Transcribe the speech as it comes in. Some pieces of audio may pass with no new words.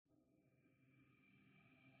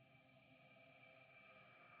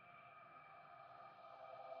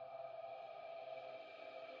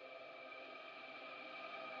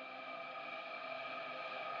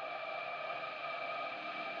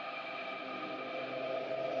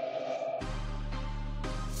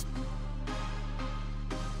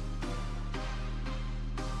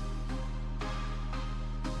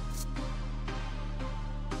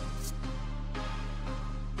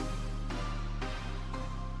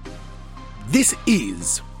This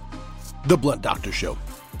is the Blunt Doctor Show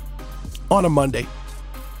on a Monday,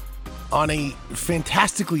 on a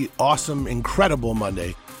fantastically awesome, incredible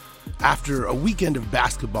Monday, after a weekend of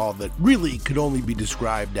basketball that really could only be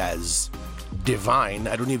described as divine.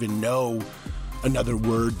 I don't even know another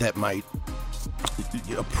word that might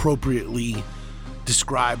appropriately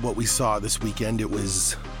describe what we saw this weekend. It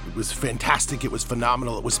was fantastic. It was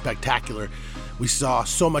phenomenal. It was spectacular. We saw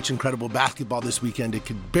so much incredible basketball this weekend, it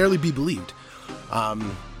could barely be believed.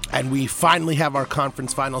 And we finally have our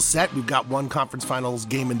conference finals set. We've got one conference finals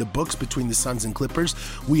game in the books between the Suns and Clippers.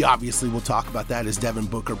 We obviously will talk about that as Devin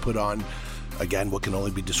Booker put on, again, what can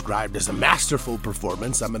only be described as a masterful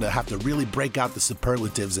performance. I'm going to have to really break out the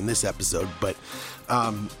superlatives in this episode. But,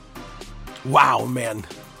 wow, man.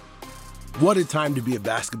 What a time to be a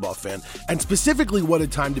basketball fan. And specifically, what a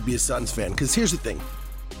time to be a Suns fan. Because here's the thing.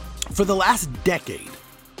 For the last decade,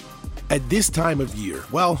 at this time of year,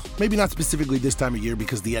 well, maybe not specifically this time of year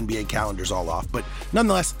because the NBA calendar's all off, but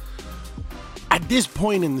nonetheless, at this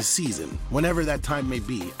point in the season, whenever that time may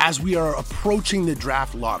be, as we are approaching the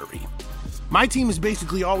draft lottery, my team is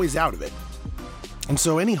basically always out of it. And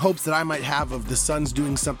so any hopes that I might have of the Suns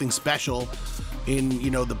doing something special in,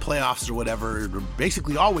 the playoffs or whatever, are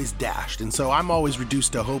basically always dashed. And so I'm always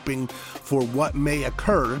reduced to hoping for what may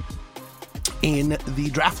occur in the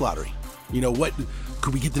draft lottery. What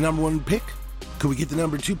could we get, the number one pick? Could we get the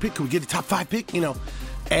number two pick? Could we get the top five pick?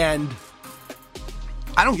 And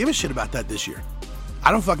I don't give a shit about that this year.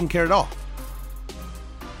 I don't fucking care at all.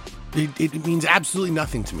 It means absolutely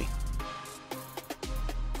nothing to me.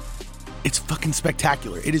 It's fucking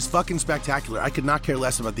spectacular. It is fucking spectacular. I could not care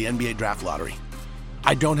less about the NBA draft lottery.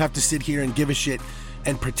 I don't have to sit here and give a shit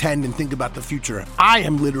and pretend and think about the future. I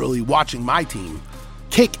am literally watching my team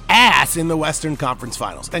kick ass in the Western Conference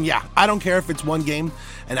Finals. And yeah, I don't care if it's one game,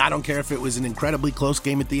 and I don't care if it was an incredibly close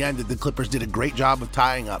game at the end that the Clippers did a great job of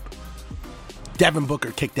tying up. Devin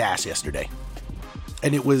Booker kicked ass yesterday.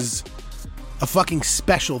 And it was a fucking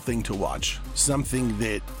special thing to watch. Something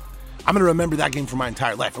that I'm going to remember that game for my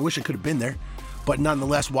entire life. I wish I could have been there. But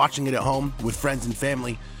nonetheless, watching it at home with friends and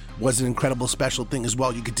family was an incredible special thing as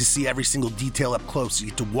well. You get to see every single detail up close. You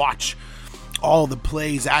get to watch all the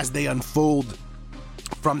plays as they unfold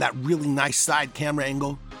from that really nice side camera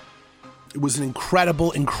angle. It was an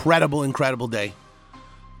incredible, incredible, incredible day.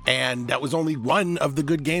 And that was only one of the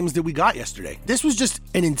good games that we got yesterday. This was just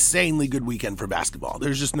an insanely good weekend for basketball.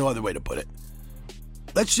 There's just no other way to put it.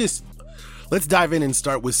 Let's dive in and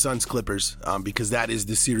start with Suns Clippers, because that is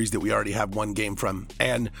the series that we already have one game from.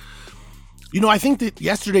 And, I think that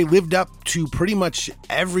yesterday lived up to pretty much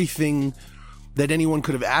everything that anyone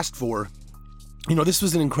could have asked for. This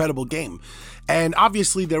was an incredible game. And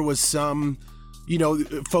obviously there was some,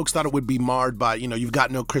 folks thought it would be marred by, you've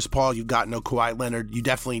got no Chris Paul, you've got no Kawhi Leonard. You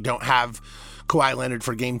definitely don't have Kawhi Leonard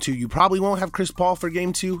for game 2. You probably won't have Chris Paul for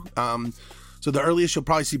game 2. So the earliest you'll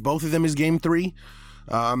probably see both of them is game 3.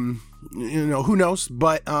 Who knows?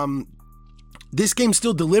 But this game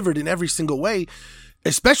still delivered in every single way,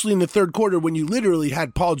 especially in the third quarter when you literally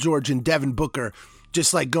had Paul George and Devin Booker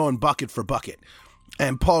just like going bucket for bucket.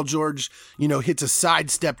 And Paul George, hits a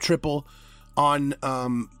sidestep triple on,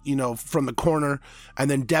 from the corner. And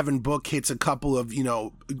then Devin Book hits a couple of,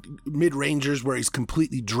 mid-rangers where he's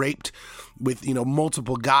completely draped with,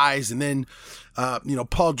 multiple guys. And then,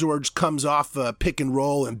 Paul George comes off a pick and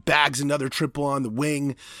roll and bags another triple on the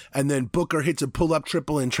wing. And then Booker hits a pull-up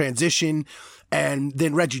triple in transition. And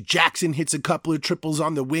then Reggie Jackson hits a couple of triples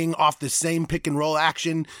on the wing off the same pick and roll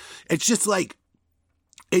action. It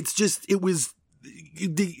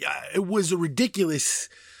was a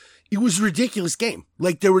ridiculous game.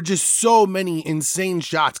 Like, there were just so many insane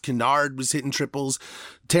shots. Kennard was hitting triples.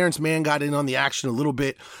 Terrence Mann got in on the action a little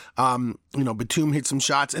bit. Batum hit some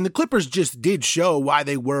shots, and the Clippers just did show why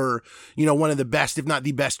they were, one of the best, if not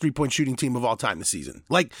the best 3-point shooting team of all time this season.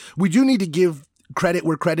 Like, we do need to give credit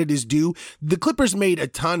where credit is due. The Clippers made a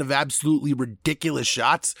ton of absolutely ridiculous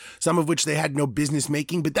shots, some of which they had no business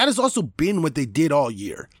making, but that has also been what they did all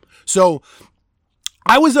year. So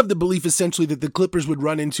I was of the belief essentially that the Clippers would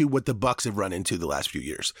run into what the Bucks have run into the last few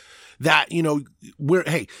years. That,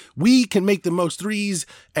 we can make the most threes,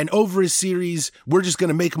 and over a series, we're just going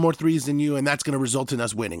to make more threes than you, and that's going to result in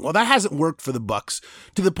us winning. Well, that hasn't worked for the Bucks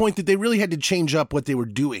to the point that they really had to change up what they were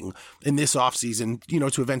doing in this offseason,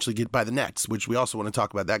 to eventually get by the Nets, which we also want to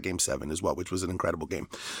talk about that game 7 as well, which was an incredible game.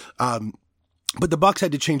 But the Bucks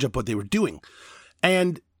had to change up what they were doing.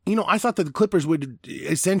 And I thought that the Clippers would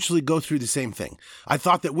essentially go through the same thing. I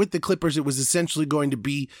thought that with the Clippers, it was essentially going to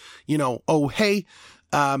be,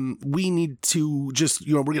 We need to just,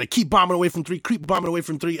 we're going to keep bombing away from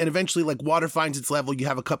three, and eventually, like, water finds its level. You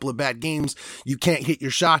have a couple of bad games, you can't hit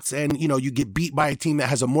your shots, and, you get beat by a team that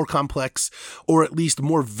has a more complex or at least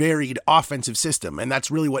more varied offensive system. And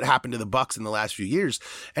that's really what happened to the Bucks in the last few years.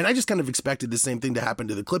 And I just kind of expected the same thing to happen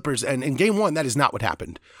to the Clippers. And in game one, that is not what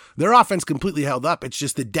happened. Their offense completely held up. It's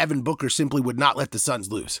just that Devin Booker simply would not let the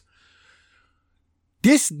Suns lose.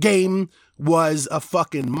 This game was a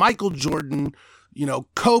fucking Michael Jordan,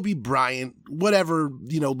 Kobe Bryant, whatever,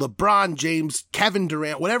 LeBron James, Kevin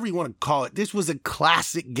Durant, whatever you want to call it. This was a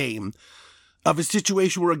classic game of a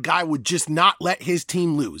situation where a guy would just not let his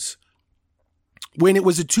team lose. When it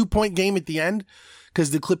was a 2-point game at the end,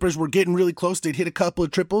 because the Clippers were getting really close, they'd hit a couple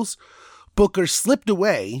of triples. Booker slipped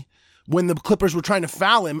away when the Clippers were trying to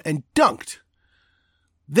foul him and dunked.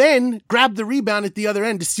 Then grabbed the rebound at the other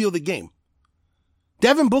end to seal the game.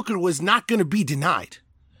 Devin Booker was not going to be denied.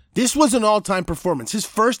 This was an all-time performance. His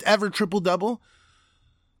first ever triple-double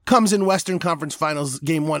comes in Western Conference Finals,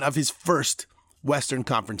 game one of his first Western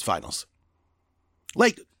Conference Finals.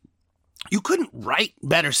 Like, you couldn't write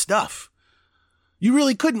better stuff. You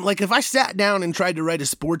really couldn't. Like, if I sat down and tried to write a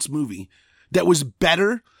sports movie that was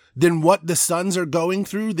better than what the Suns are going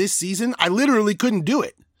through this season, I literally couldn't do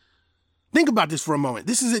it. Think about this for a moment.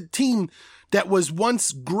 This is a team that was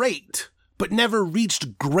once great, but never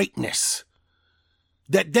reached greatness.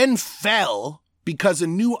 That then fell because a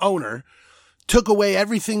new owner took away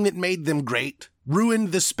everything that made them great,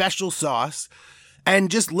 ruined the special sauce,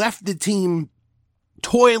 and just left the team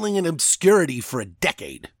toiling in obscurity for a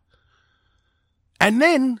decade. And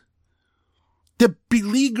then the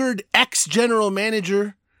beleaguered ex-general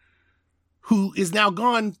manager who is now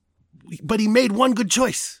gone, but he made one good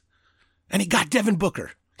choice, and he got Devin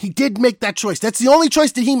Booker. He did make that choice. That's the only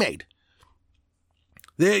choice that he made.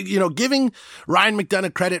 Giving Ryan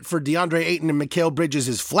McDonough credit for DeAndre Ayton and Mikal Bridges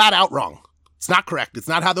is flat out wrong. It's not correct. It's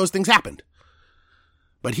not how those things happened.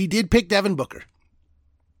 But he did pick Devin Booker.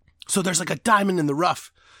 So there's like a diamond in the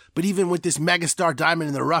rough. But even with this megastar diamond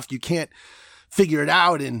in the rough, you can't figure it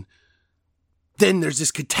out. And then there's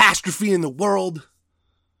this catastrophe in the world.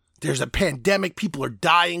 There's a pandemic. People are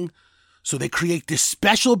dying. So they create this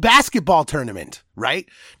special basketball tournament, right?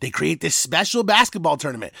 They create this special basketball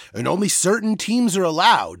tournament and only certain teams are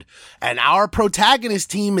allowed. And our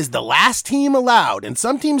protagonist team is the last team allowed. And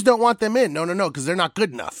some teams don't want them in. No, because they're not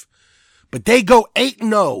good enough. But they go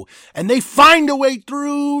 8-0 and they find a way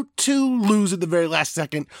through to lose at the very last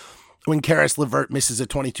second when Karis LeVert misses a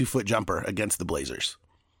 22-foot jumper against the Blazers.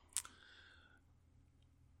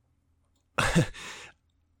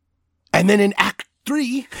 And then in Act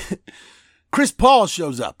 3, Chris Paul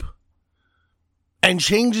shows up and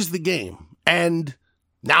changes the game. And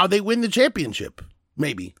now they win the championship.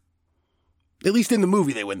 Maybe. At least in the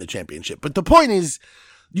movie they win the championship. But the point is,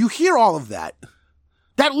 you hear all of that.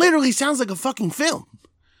 That literally sounds like a fucking film.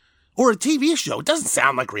 Or a TV show. It doesn't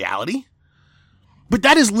sound like reality. But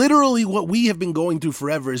that is literally what we have been going through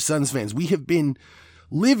forever as Suns fans. We have been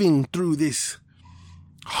living through this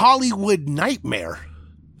Hollywood nightmare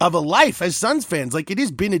of a life as Suns fans. Like, it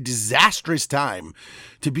has been a disastrous time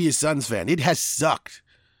to be a Suns fan. It has sucked.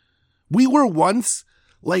 We were once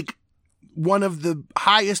like one of the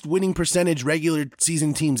highest winning percentage regular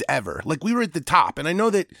season teams ever. Like, we were at the top. And I know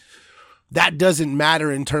that doesn't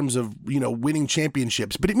matter in terms of, winning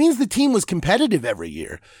championships, but it means the team was competitive every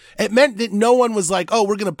year. It meant that no one was like, oh,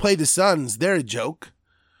 we're going to play the Suns. They're a joke.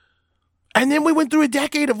 And then we went through a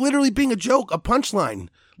decade of literally being a joke, a punchline.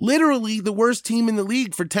 Literally the worst team in the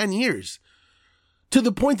league for 10 years. To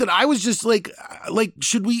the point that I was just like,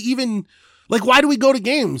 should we even, why do we go to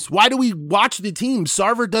games? Why do we watch the team?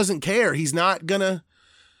 Sarver doesn't care. He's not gonna,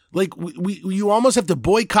 you almost have to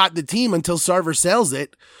boycott the team until Sarver sells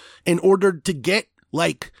it in order to get,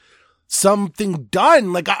 something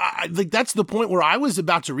done. That's the point where I was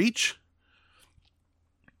about to reach.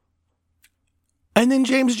 And then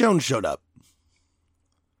James Jones showed up.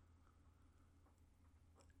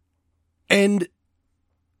 And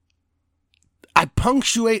I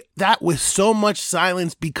punctuate that with so much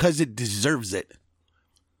silence because it deserves it.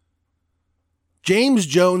 James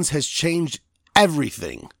Jones has changed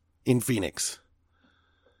everything in Phoenix.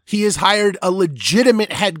 He has hired a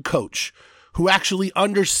legitimate head coach who actually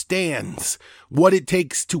understands what it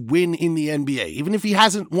takes to win in the NBA. Even if he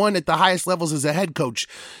hasn't won at the highest levels as a head coach,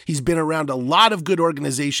 he's been around a lot of good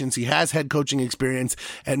organizations. He has head coaching experience,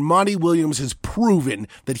 and Monty Williams has proven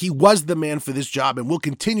that he was the man for this job and will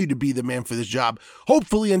continue to be the man for this job,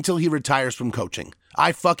 hopefully until he retires from coaching.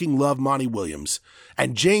 I fucking love Monty Williams,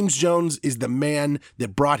 and James Jones is the man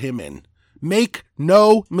that brought him in. Make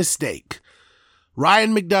no mistake.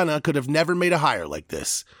 Ryan McDonough could have never made a hire like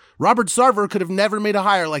this. Robert Sarver could have never made a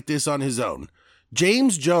hire like this on his own.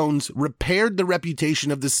 James Jones repaired the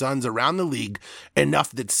reputation of the Suns around the league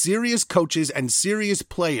enough that serious coaches and serious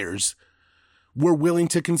players were willing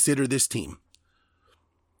to consider this team.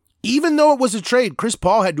 Even though it was a trade, Chris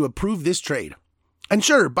Paul had to approve this trade. And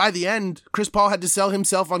sure, by the end, Chris Paul had to sell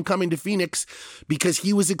himself on coming to Phoenix because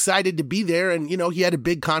he was excited to be there and, he had a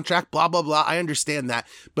big contract, blah, blah, blah. I understand that.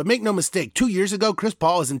 But make no mistake, 2 years ago, Chris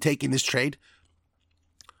Paul isn't taking this trade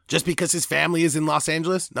just because his family is in Los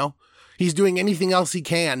Angeles. No, he's doing anything else he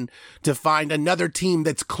can to find another team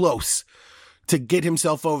that's close to get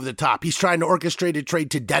himself over the top. He's trying to orchestrate a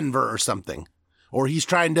trade to Denver or something. Or he's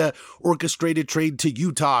trying to orchestrate a trade to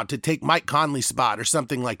Utah to take Mike Conley's spot or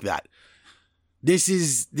something like that. This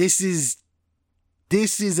is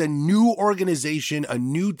a new organization, a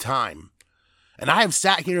new time. And I have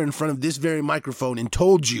sat here in front of this very microphone and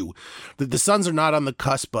told you that the Suns are not on the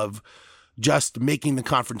cusp of just making the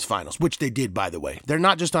conference finals, which they did, by the way. They're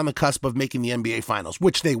not just on the cusp of making the NBA finals,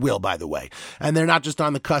 which they will, by the way. And they're not just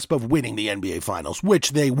on the cusp of winning the NBA finals,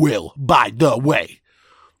 which they will, by the way.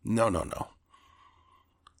 No.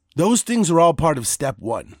 Those things are all part of step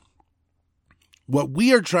one. What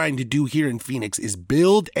we are trying to do here in Phoenix is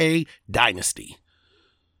build a dynasty.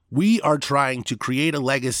 We are trying to create a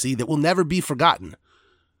legacy that will never be forgotten.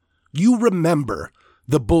 You remember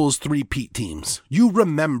the Bulls three-peat teams. You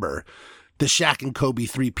remember the Shaq and Kobe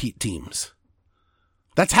three-peat teams.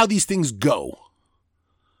 That's how these things go.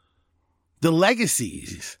 The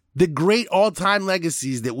legacies, the great all-time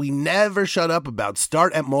legacies that we never shut up about,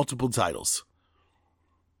 start at multiple titles.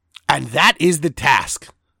 And that is the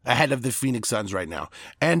task ahead of the Phoenix Suns right now.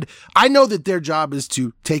 And I know that their job is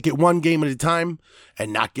to take it one game at a time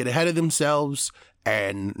and not get ahead of themselves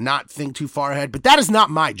and not think too far ahead. But that is not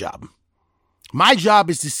my job. My job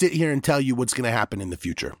is to sit here and tell you what's going to happen in the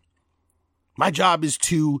future. My job is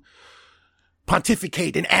to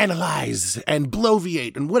pontificate and analyze and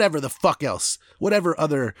bloviate and whatever the fuck else, whatever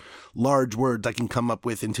other large words I can come up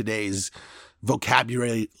with in today's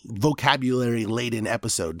vocabulary-laden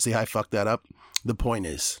episode. See how I fucked that up? The point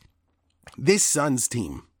is, this Suns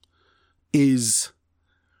team is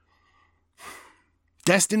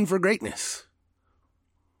destined for greatness.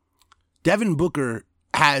 Devin Booker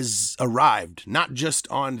has arrived, not just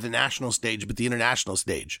on the national stage, but the international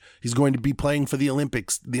stage. He's going to be playing for the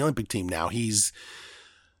Olympics, the Olympic team now. This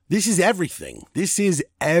is everything. This is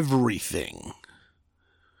everything.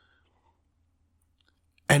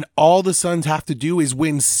 And all the Suns have to do is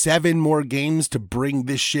win 7 more games to bring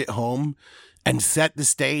this shit home and set the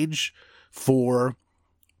stage for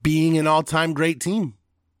being an all-time great team.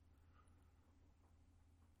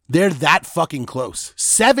 They're that fucking close.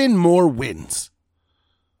 7 more wins.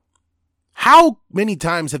 How many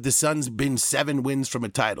times have the Suns been 7 wins from a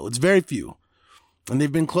title? It's very few. And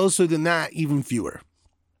they've been closer than that, even fewer.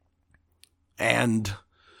 And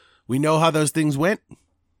we know how those things went.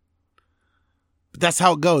 But that's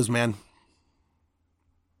how it goes, man.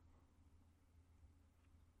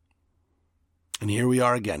 And here we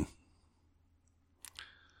are again.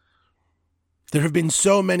 There have been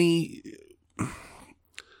so many.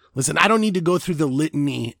 Listen, I don't need to go through the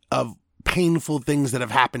litany of painful things that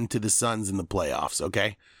have happened to the Suns in the playoffs,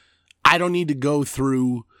 okay? I don't need to go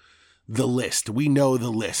through the list. We know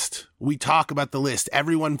the list. We talk about the list.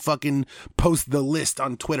 Everyone fucking posts the list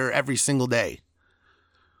on Twitter every single day.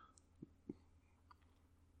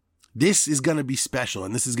 This is going to be special,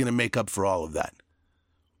 and this is going to make up for all of that.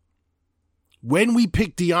 When we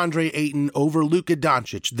picked DeAndre Ayton over Luka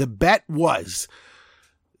Doncic, the bet was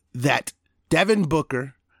that Devin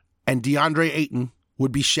Booker and DeAndre Ayton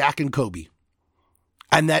would be Shaq and Kobe.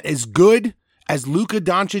 And that as good as Luka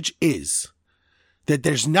Doncic is, that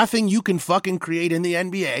there's nothing you can fucking create in the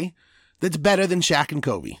NBA that's better than Shaq and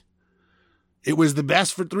Kobe. It was the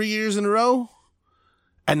best for 3 years in a row.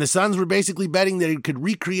 And the Suns were basically betting that it could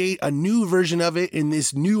recreate a new version of it in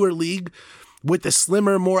this newer league with a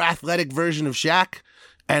slimmer, more athletic version of Shaq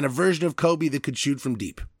and a version of Kobe that could shoot from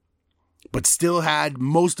deep, but still had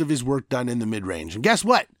most of his work done in the mid-range. And guess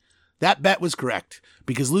what? That bet was correct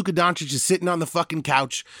because Luka Doncic is sitting on the fucking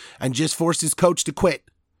couch and just forced his coach to quit.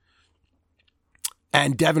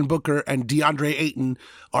 And Devin Booker and DeAndre Ayton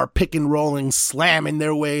are pick and rolling, slamming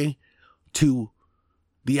their way to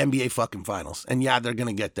the NBA fucking finals. And yeah, they're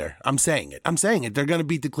going to get there. I'm saying it. They're going to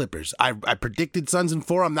beat the Clippers. I predicted Suns in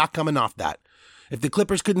 4. I'm not coming off that. If the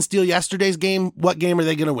Clippers couldn't steal yesterday's game, what game are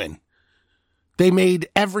they going to win? They made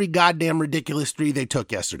every goddamn ridiculous 3 they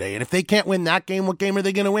took yesterday. And if they can't win that game, what game are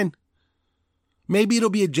they going to win? Maybe it'll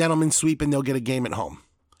be a gentleman's sweep and they'll get a game at home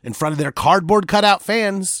in front of their cardboard cutout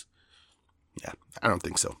fans. Yeah, I don't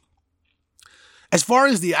think so. As far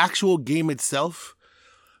as the actual game itself,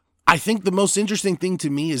 I think the most interesting thing to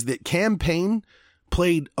me is that Cam Payne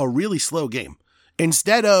played a really slow game.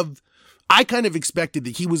 Instead of, I kind of expected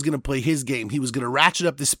that he was going to play his game. He was going to ratchet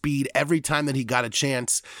up the speed every time that he got a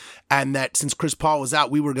chance, and that since Chris Paul was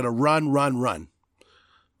out, we were going to run.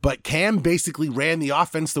 But Cam basically ran the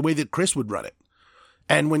offense the way that Chris would run it.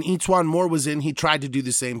 And when Etuan Moore was in, he tried to do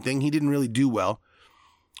the same thing. He didn't really do well.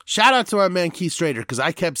 Shout out to my man Keith Strader, because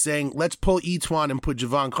I kept saying, let's pull Etuan and put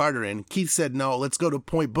Javon Carter in. Keith said, no, let's go to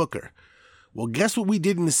Point Booker. Well, guess what we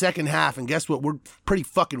did in the second half, and guess what? We're pretty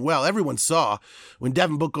fucking well. Everyone saw when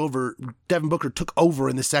Devin Booker took over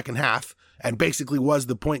in the second half and basically was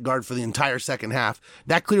the point guard for the entire second half.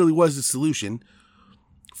 That clearly was the solution.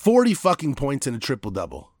 40 fucking points and a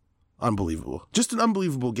triple-double. Unbelievable. Just an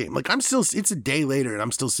unbelievable game. Like, it's a day later, and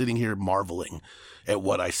I'm still sitting here marveling at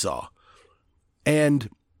what I saw. And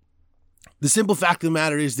the simple fact of the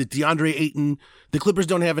matter is that DeAndre Ayton, the Clippers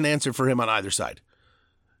don't have an answer for him on either side.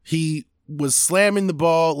 He was slamming the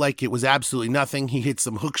ball like it was absolutely nothing. He hit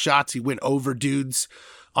some hook shots. He went over dudes.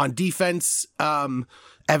 On defense, Evan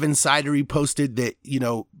Sidery posted that,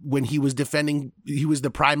 when he was defending, he was the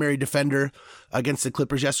primary defender against the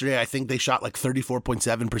Clippers yesterday. I think they shot like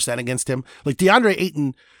 34.7% against him. Like, DeAndre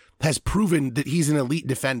Ayton has proven that he's an elite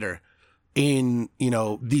defender in,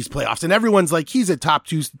 these playoffs. And everyone's like, he's a top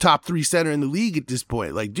 3 center in the league at this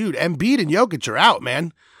point. Like, dude, Embiid and Jokic are out,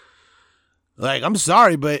 man. Like, I'm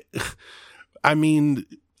sorry, but I mean,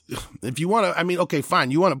 if you want to, okay,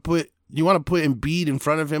 fine. You want to put Embiid in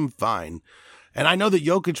front of him, fine. And I know that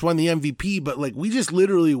Jokic won the MVP, but like, we just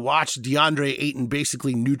literally watched DeAndre Ayton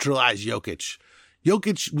basically neutralize Jokic.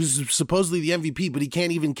 Jokic was supposedly the MVP, but he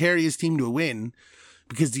can't even carry his team to a win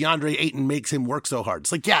because DeAndre Ayton makes him work so hard.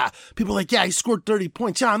 It's like, yeah, people are like, yeah, he scored 30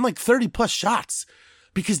 points. Yeah, I'm like 30 plus shots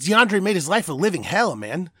because DeAndre made his life a living hell,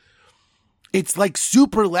 man. It's like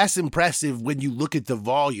super less impressive when you look at the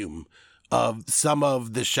volume of some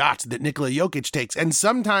of the shots that Nikola Jokic takes. And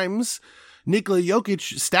sometimes Nikola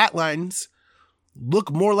Jokic stat lines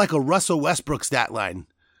look more like a Russell Westbrook stat line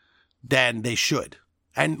than they should.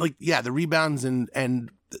 And like, yeah, the rebounds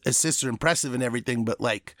and assists are impressive and everything, but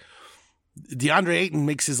like, DeAndre Ayton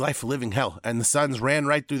makes his life a living hell, and the Suns ran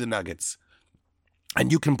right through the Nuggets.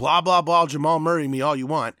 And you can blah, blah, blah Jamal Murray me all you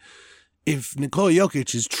want. If Nikola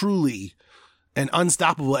Jokic is truly an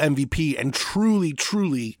unstoppable MVP and truly,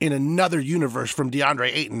 truly in another universe from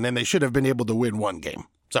DeAndre Ayton, then they should have been able to win one game.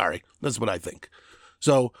 Sorry, that's what I think.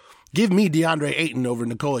 So give me DeAndre Ayton over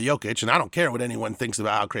Nikola Jokic, and I don't care what anyone thinks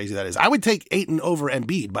about how crazy that is. I would take Ayton over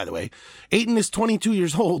Embiid, by the way. Ayton is 22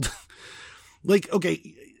 years old. Like,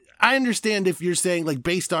 okay, I understand if you're saying, like,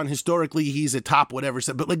 based on historically, he's a top whatever,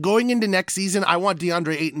 but, like, going into next season, I want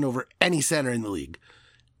DeAndre Ayton over any center in the league.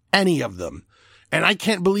 Any of them. And I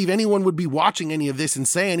can't believe anyone would be watching any of this and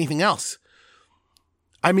say anything else.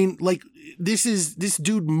 I mean, like, this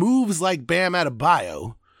dude moves like Bam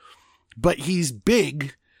Adebayo, but he's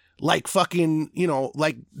big like fucking,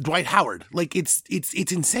 like Dwight Howard. Like, it's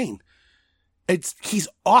insane. He's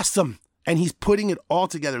awesome. And he's putting it all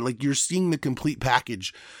together. Like, you're seeing the complete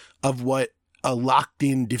package of what a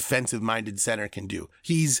locked-in, defensive-minded center can do.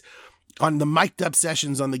 He's on the mic'd-up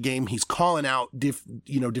sessions on the game. He's calling out,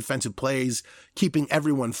 defensive plays, keeping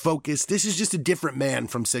everyone focused. This is just a different man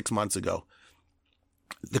from 6 months ago.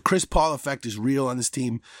 The Chris Paul effect is real on this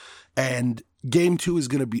team, and Game 2 is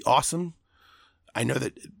going to be awesome. I know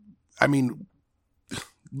that,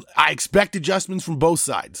 I expect adjustments from both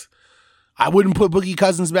sides. I wouldn't put Boogie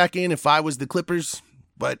Cousins back in if I was the Clippers,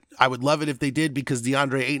 but I would love it if they did because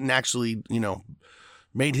DeAndre Ayton actually,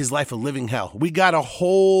 made his life a living hell. We got a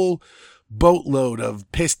whole boatload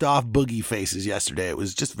of pissed off Boogie faces yesterday. It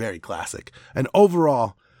was just very classic. And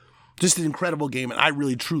overall, just an incredible game, and I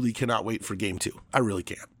really, truly cannot wait for Game 2. I really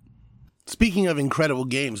can't. Speaking of incredible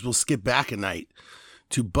games, we'll skip back a night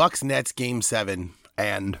to Bucks-Nets Game 7,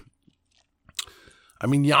 and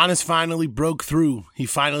Giannis finally broke through. He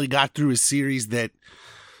finally got through a series that,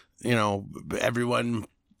 everyone,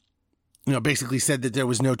 basically said that there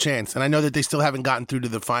was no chance. And I know that they still haven't gotten through to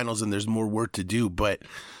the finals and there's more work to do, but,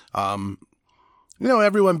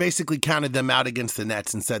 everyone basically counted them out against the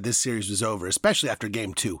Nets and said this series was over, especially after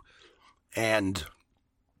Game 2. And,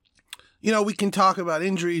 we can talk about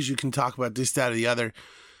injuries. You can talk about this, that, or the other.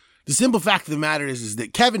 The simple fact of the matter is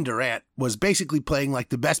that Kevin Durant was basically playing like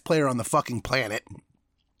the best player on the fucking planet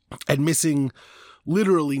and missing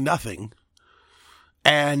literally nothing.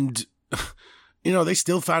 And, they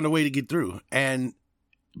still found a way to get through. And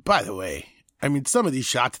by the way, some of these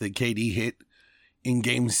shots that KD hit in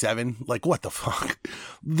Game 7, like, what the fuck?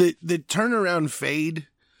 The turnaround fade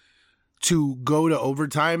to go to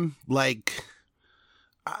overtime, like,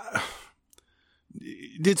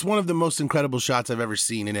 it's one of the most incredible shots I've ever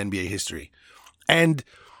seen in NBA history. And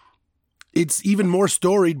it's even more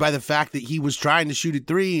storied by the fact that he was trying to shoot a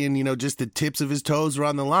three and, just the tips of his toes were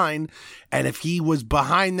on the line. And if he was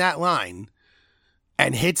behind that line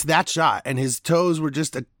and hits that shot and his toes were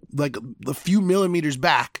just a few millimeters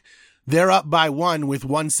back, they're up by 1 with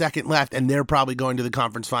 1 second left, and they're probably going to the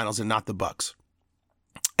conference finals and not the Bucks.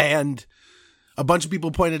 And a bunch of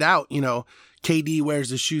people pointed out, KD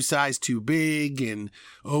wears a shoe size too big, and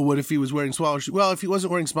what if he was wearing smaller shoes? Well, if he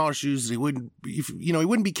wasn't wearing smaller shoes, he wouldn't be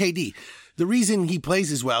KD. The reason he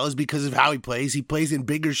plays as well is because of how he plays. He plays in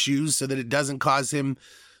bigger shoes so that it doesn't cause him,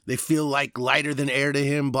 they feel like lighter than air to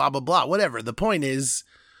him, blah, blah, blah, whatever. The point is,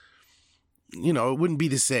 it wouldn't be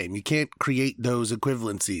the same. You can't create those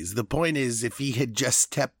equivalencies. The point is, if he had just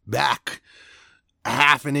stepped back a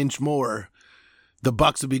half an inch more, the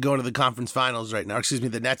Bucks would be going to the conference finals right now.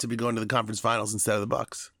 The Nets would be going to the conference finals instead of the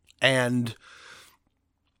Bucks. And,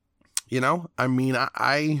 it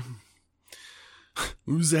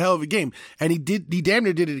was a hell of a game. And he damn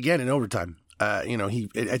near did it again in overtime.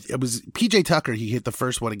 It was PJ Tucker he hit the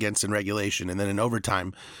first one against in regulation. And then in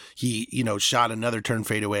overtime, he, shot another turn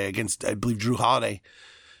fadeaway against, I believe, Drew Holiday.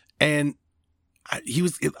 And I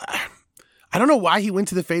don't know why he went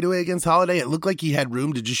to the fadeaway against Holiday. It looked like he had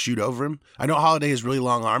room to just shoot over him. I know Holiday has really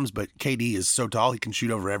long arms, but KD is so tall he can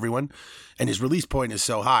shoot over everyone. And his release point is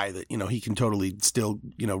so high that, he can totally still,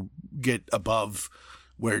 get above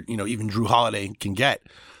where, even Drew Holiday can get.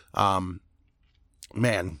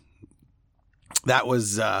 Man, that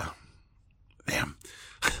was, that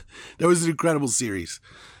was an incredible series.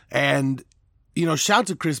 And, shout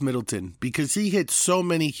to Chris Middleton because he hit so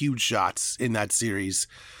many huge shots in that series.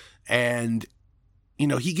 And,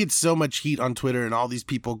 he gets so much heat on Twitter and all these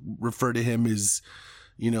people refer to him as,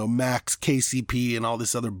 Max KCP and all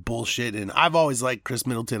this other bullshit. And I've always liked Chris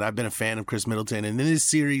Middleton. I've been a fan of Chris Middleton. And in this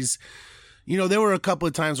series, there were a couple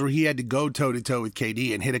of times where he had to go toe to toe with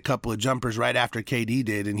KD and hit a couple of jumpers right after KD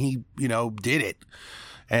did. And he, did it.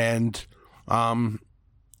 And,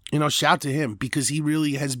 shout to him because he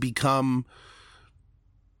really has become,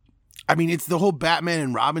 it's the whole Batman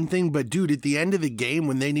and Robin thing, but dude, at the end of the game,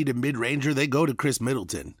 when they need a mid-ranger, they go to Chris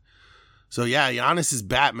Middleton. So yeah, Giannis is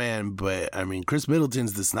Batman, but Chris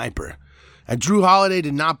Middleton's the sniper. And Drew Holiday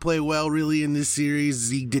did not play well really in this series.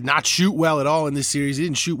 He did not shoot well at all in this series. He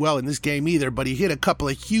didn't shoot well in this game either, but he hit a couple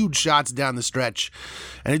of huge shots down the stretch.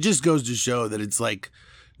 And it just goes to show that it's like,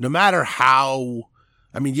 no matter how,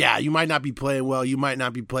 you might not be playing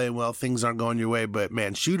well, things aren't going your way, but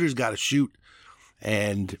man, shooters got to shoot.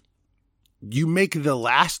 And you make the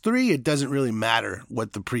last 3, it doesn't really matter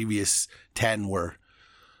what the previous 10 were.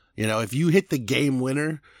 If you hit the game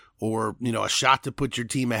winner or, a shot to put your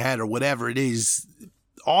team ahead or whatever it is,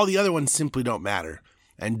 all the other ones simply don't matter.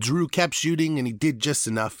 And Drew kept shooting and he did just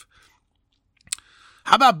enough.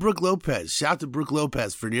 How about Brook Lopez? Shout out to Brook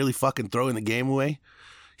Lopez for nearly fucking throwing the game away.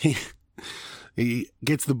 He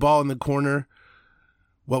gets the ball in the corner.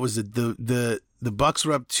 What was it? The Bucks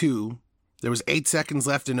were up 2. There was 8 seconds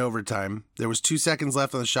left in overtime. There was 2 seconds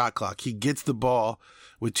left on the shot clock. He gets the ball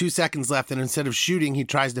with 2 seconds left, and instead of shooting, he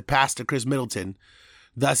tries to pass to Chris Middleton,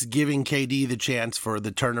 thus giving KD the chance for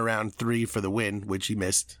the turnaround 3 for the win, which he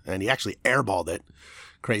missed, and he actually airballed it,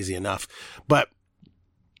 crazy enough. But,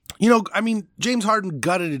 James Harden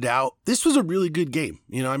gutted it out. This was a really good game.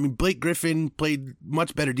 Blake Griffin played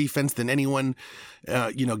much better defense than anyone,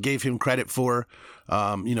 gave him credit for.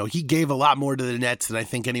 He gave a lot more to the Nets than I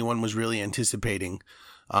think anyone was really anticipating,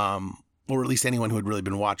 or at least anyone who had really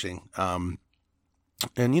been watching. And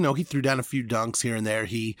he threw down a few dunks here and there.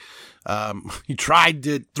 He tried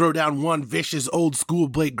to throw down one vicious old school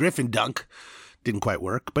Blake Griffin dunk. Didn't quite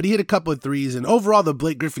work, but he hit a couple of threes. And overall, the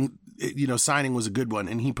Blake Griffin, signing was a good one,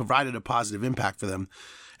 and he provided a positive impact for them.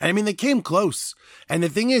 And they came close. And the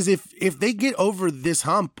thing is, if they get over this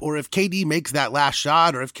hump, or if KD makes that last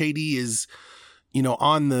shot, or if KD is, not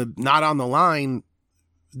on the line,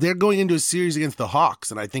 they're going into a series against the Hawks.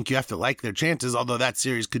 And I think you have to like their chances, although that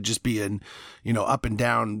series could just be an, up and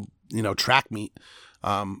down, track meet.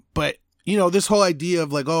 But this whole idea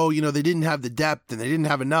of like, they didn't have the depth and they didn't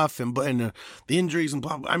have enough and the injuries and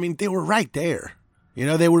blah, blah. They were right there.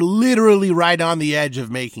 They were literally right on the edge of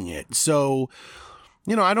making it. So,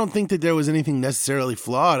 I don't think that there was anything necessarily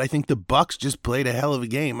flawed. I think the Bucks just played a hell of a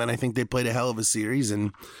game, and I think they played a hell of a series,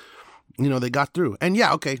 and, they got through. And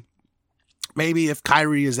yeah, okay, maybe if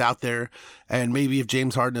Kyrie is out there and maybe if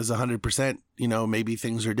James Harden is 100%, maybe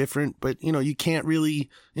things are different, but, you can't really,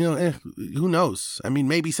 who knows?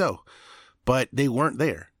 Maybe so, but they weren't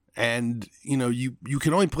there. And, you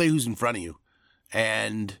can only play who's in front of you.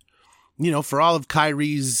 And, for all of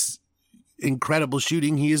Kyrie's incredible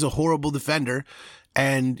shooting, he is a horrible defender.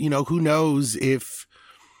 And, who knows if,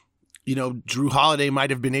 Drew Holiday might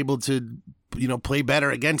have been able to, play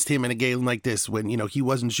better against him in a game like this when, he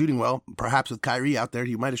wasn't shooting well. Perhaps with Kyrie out there,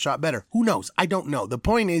 he might have shot better. Who knows? I don't know. The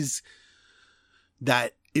point is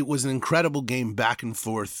that it was an incredible game back and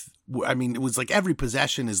forth. I mean, it was like every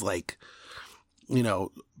possession is like,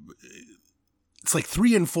 it's like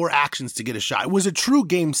 3 and 4 actions to get a shot. It was a true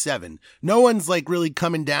game 7. No one's like really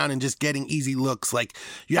coming down and just getting easy looks. Like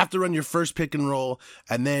you have to run your first pick and roll,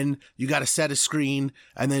 and then you got to set a screen,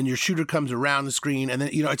 and then your shooter comes around the screen. And then,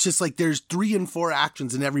 it's just like there's 3 and 4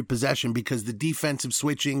 actions in every possession because the defensive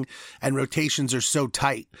switching and rotations are so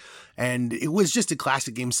tight. And it was just a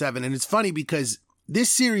classic game 7. And it's funny because this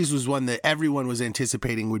series was one that everyone was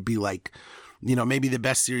anticipating would be like, maybe the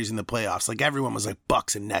best series in the playoffs. Like everyone was like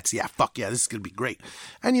Bucks and Nets. Yeah, fuck yeah, this is going to be great.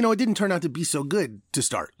 And, it didn't turn out to be so good to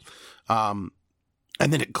start. And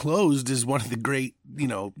then it closed as one of the great, I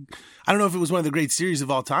don't know if it was one of the great series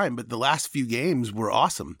of all time, but the last few games were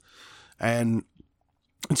awesome. And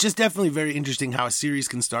it's just definitely very interesting how a series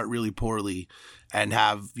can start really poorly and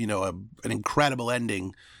have, an incredible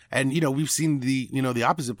ending. And, we've seen the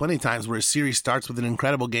opposite plenty of times where a series starts with an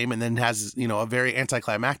incredible game and then has, a very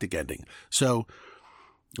anticlimactic ending. So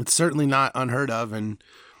it's certainly not unheard of. And,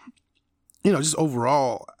 just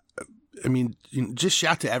overall, I mean, just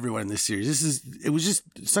shout to everyone in this series. It was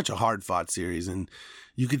just such a hard fought series. And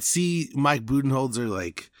you could see Mike Budenholzer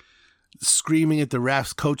like screaming at the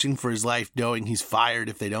refs, coaching for his life, knowing he's fired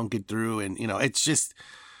if they don't get through. And,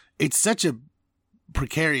 it's such a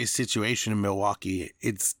precarious situation in Milwaukee.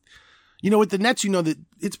 It's, with the Nets, that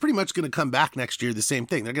it's pretty much going to come back next year. The same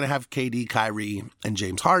thing. They're going to have KD, Kyrie, and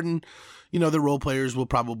James Harden. The role players will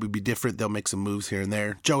probably be different. They'll make some moves here and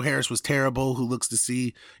there. Joe Harris was terrible. Who looks to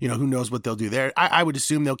see, who knows what they'll do there. I would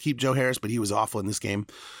assume they'll keep Joe Harris, but he was awful in this game.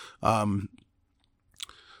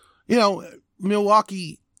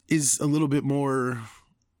 Milwaukee is a little bit more,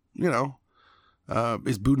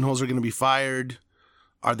 is Budenholzer going to be fired?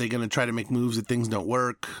 Are they going to try to make moves if things don't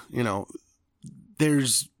work?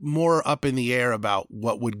 There's more up in the air about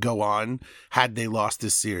what would go on had they lost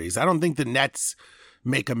this series. I don't think the Nets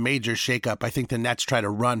make a major shakeup. I think the Nets try to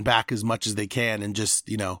run back as much as they can and just,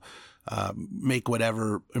 make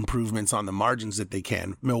whatever improvements on the margins that they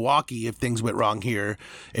can. Milwaukee, if things went wrong here,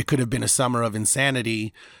 it could have been a summer of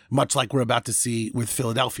insanity, much like we're about to see with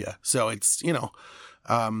Philadelphia. So it's,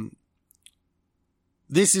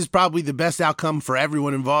 this is probably the best outcome for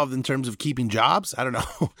everyone involved in terms of keeping jobs. I don't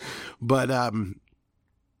know. But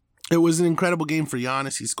it was an incredible game for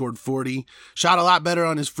Giannis. He scored 40, shot a lot better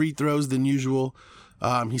on his free throws than usual.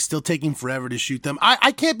 He's still taking forever to shoot them.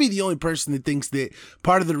 I can't be the only person that thinks that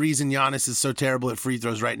part of the reason Giannis is so terrible at free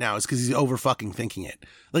throws right now is because he's over fucking thinking it.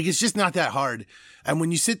 Like, it's just not that hard. And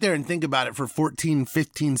when you sit there and think about it for 14,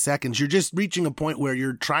 15 seconds, you're just reaching a point where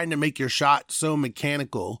you're trying to make your shot so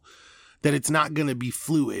mechanical that it's not going to be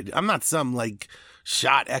fluid. I'm not some like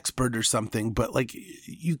shot expert or something, but like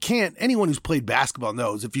you can't, anyone who's played basketball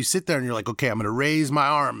knows if you sit there and you're like, okay, I'm going to raise my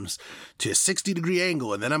arms to a 60-degree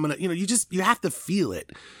angle. And then I'm going to, you have to feel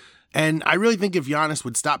it. And I really think if Giannis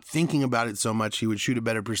would stop thinking about it so much, he would shoot a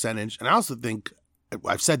better percentage. And I also think,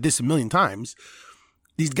 I've said this a million times,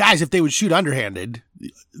 these guys, if they would shoot underhanded,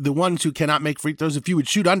 the ones who cannot make free throws, if you would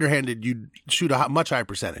shoot underhanded, you'd shoot a much higher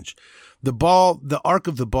percentage. The arc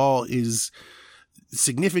of the ball is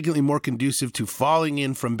significantly more conducive to falling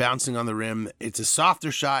in from bouncing on the rim. It's a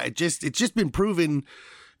softer shot. It's just been proven.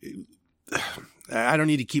 I don't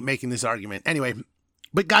need to keep making this argument. Anyway,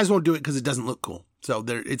 but guys won't do it because it doesn't look cool. So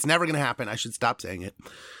it's never going to happen. I should stop saying it.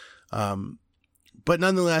 But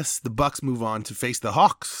nonetheless, the Bucks move on to face the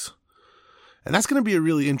Hawks. And that's going to be a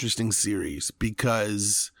really interesting series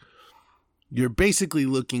because you're basically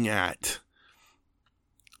looking at,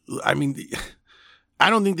 I mean,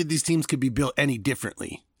 I don't think that these teams could be built any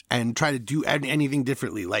differently and try to do anything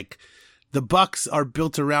differently. Like, the Bucks are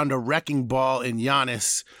built around a wrecking ball in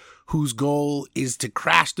Giannis, whose goal is to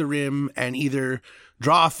crash the rim and either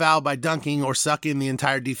draw a foul by dunking or suck in the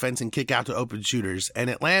entire defense and kick out to open shooters. And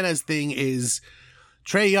Atlanta's thing is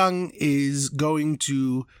Trae Young is going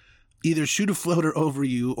to either shoot a floater over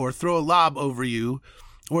you or throw a lob over you,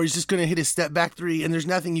 or he's just going to hit a step back three, and there's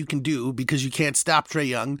nothing you can do because you can't stop Trae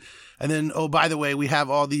Young. And then, oh, by the way, we have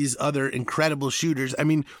all these other incredible shooters. I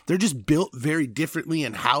mean, they're just built very differently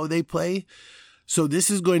in how they play. So this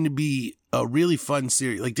is going to be a really fun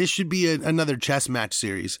series. Like, this should be another chess match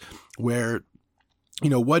series where,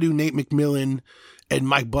 what do Nate McMillan and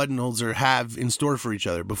Mike Budenholzer have in store for each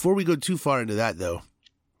other? Before we go too far into that, though,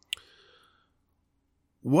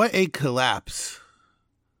 What a collapse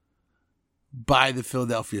by the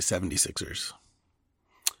Philadelphia 76ers.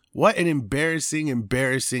 What an embarrassing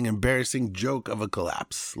joke of a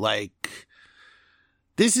collapse. Like,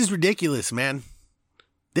 this is ridiculous, man.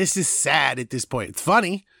 This is sad at this point. It's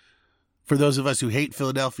funny for those of us who hate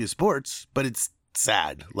Philadelphia sports, but it's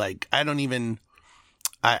sad. Like, I mean,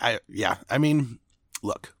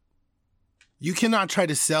 look, you cannot try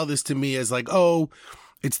to sell this to me as like, oh,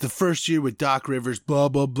 it's the first year with Doc Rivers, blah,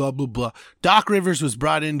 blah, blah, blah, blah. Doc Rivers was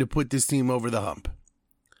brought in to put this team over the hump.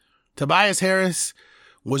 Tobias Harris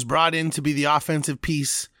was brought in to be the offensive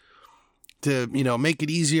piece to, make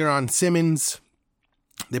it easier on Simmons.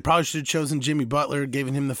 They probably should have chosen Jimmy Butler,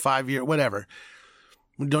 given him the 5-year, whatever.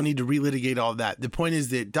 We don't need to relitigate all of that. The point is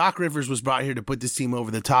that Doc Rivers was brought here to put this team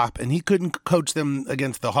over the top, and he couldn't coach them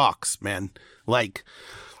against the Hawks, man. Like,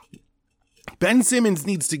 Ben Simmons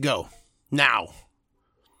needs to go now.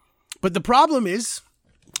 But the problem is,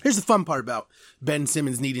 here's the fun part about Ben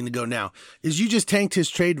Simmons needing to go now, is you just tanked his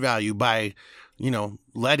trade value by,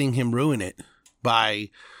 letting him ruin it, by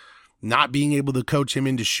not being able to coach him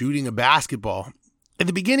into shooting a basketball. At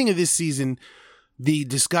the beginning of this season, the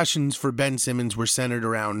discussions for Ben Simmons were centered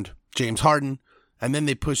around James Harden, and then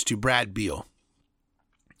they pushed to Brad Beal.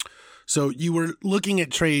 So you were looking at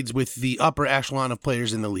trades with the upper echelon of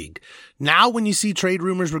players in the league. Now when you see trade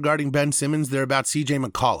rumors regarding Ben Simmons, they're about CJ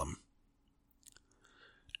McCollum.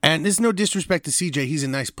 And this is no disrespect to CJ, he's a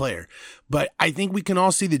nice player. But I think we can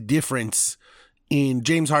all see the difference in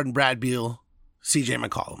James Harden, Brad Beal, CJ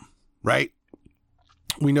McCollum, right?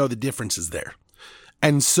 We know the differences there.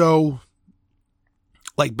 And so,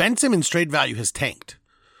 like, Ben Simmons' trade value has tanked.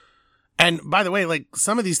 And by the way, like,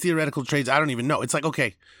 some of these theoretical trades, I don't even know. It's like,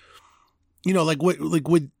 okay,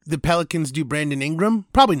 would the Pelicans do Brandon Ingram?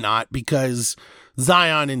 Probably not, because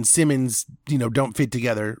Zion and Simmons, don't fit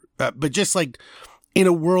together. But just like in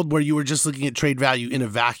a world where you were just looking at trade value in a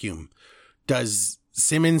vacuum, does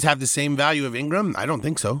Simmons have the same value of Ingram? I don't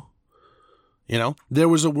think so. There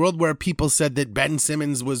was a world where people said that Ben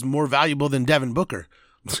Simmons was more valuable than Devin Booker.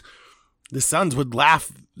 The Suns would laugh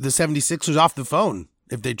the 76ers off the phone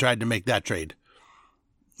if they tried to make that trade.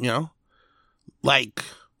 Like,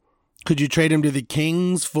 could you trade him to the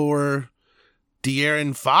Kings for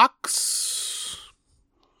De'Aaron Fox?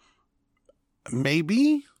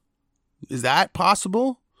 Maybe. Is that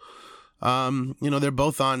possible? They're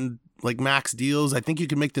both on like max deals. I think you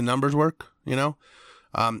can make the numbers work,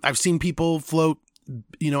 I've seen people float,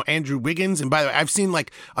 Andrew Wiggins. And by the way, I've seen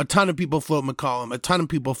like a ton of people float McCollum, a ton of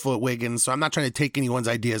people float Wiggins. So I'm not trying to take anyone's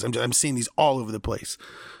ideas. I'm seeing these all over the place.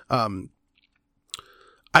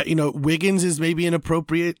 Wiggins is maybe an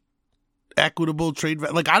appropriate equitable trade.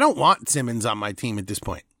 Like, I don't want Simmons on my team at this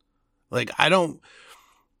point. Like, I don't,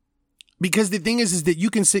 because the thing is that you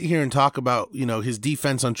can sit here and talk about, his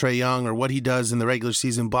defense on Trae Young or what he does in the regular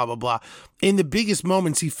season, blah, blah, blah. In the biggest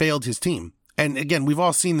moments, he failed his team. And again, we've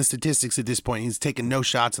all seen the statistics at this point. He's taken no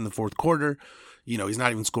shots in the fourth quarter. He's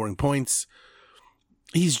not even scoring points.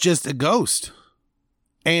 He's just a ghost.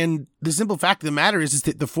 And the simple fact of the matter is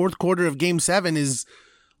that the fourth quarter of Game 7 is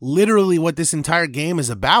literally what this entire game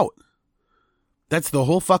is about. That's the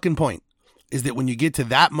whole fucking point, is that when you get to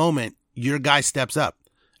that moment, your guy steps up.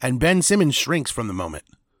 And Ben Simmons shrinks from the moment.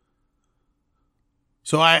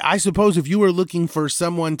 So I suppose if you were looking for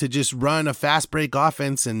someone to just run a fast break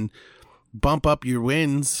offense and bump up your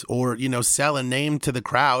wins or, sell a name to the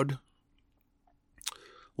crowd,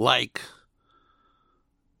 like,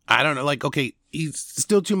 I don't know, like, okay, he's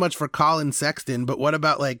still too much for Colin Sexton, but what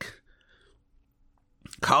about like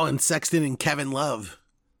Colin Sexton and Kevin Love?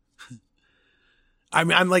 I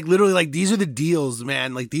mean, I'm like literally like, these are the deals,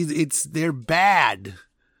 man. Like they're bad.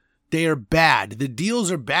 They are bad. The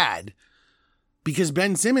deals are bad because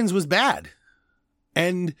Ben Simmons was bad.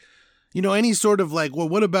 And, any sort of like, well,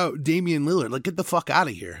 what about Damian Lillard? Like, get the fuck out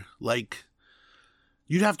of here. Like,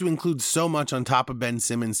 you'd have to include so much on top of Ben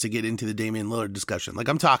Simmons to get into the Damian Lillard discussion. Like,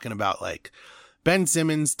 I'm talking about like Ben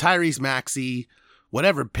Simmons, Tyrese Maxey,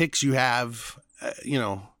 whatever picks you have,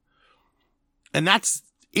 and that's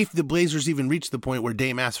if the Blazers even reach the point where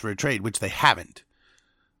Dame asks for a trade, which they haven't.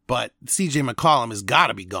 But CJ McCollum has got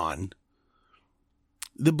to be gone.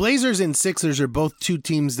 The Blazers and Sixers are both two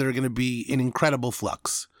teams that are going to be in incredible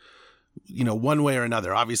flux, one way or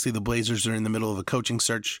another. Obviously, the Blazers are in the middle of a coaching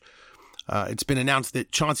search. It's been announced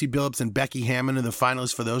that Chauncey Billups and Becky Hammon are the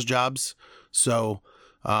finalists for those jobs. So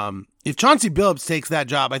if Chauncey Billups takes that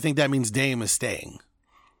job, I think that means Dame is staying.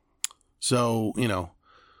 So,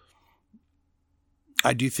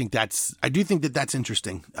 I do think that that's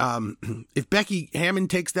interesting. If Becky Hammon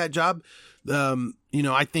takes that job,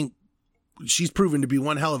 I think she's proven to be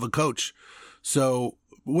one hell of a coach. So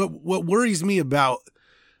what worries me about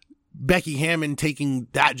Becky Hammon taking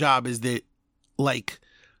that job is that, like,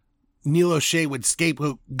 Neil O'Shea would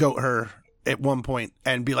scapegoat her at one point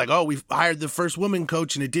and be like, oh, we've hired the first woman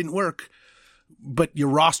coach and it didn't work, but your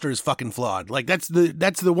roster is fucking flawed. Like, that's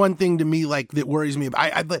the one thing to me, like, that worries me.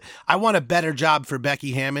 I want a better job for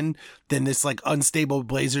Becky Hammon than this, like, unstable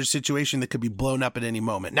Blazers situation that could be blown up at any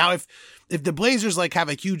moment. Now, if the Blazers, like, have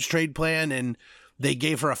a huge trade plan and they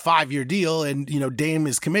gave her a 5-year deal and, you know, Dame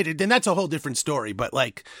is committed, then that's a whole different story. But,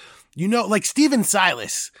 like, you know, like Steven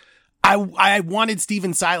Silas, I wanted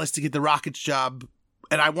Steven Silas to get the Rockets job,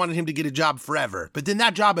 and I wanted him to get a job forever. But then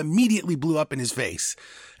that job immediately blew up in his face.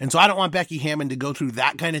 And so I don't want Becky Hammon to go through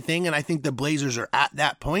that kind of thing. And I think the Blazers are at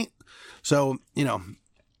that point. So, you know,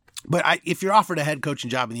 but if you're offered a head coaching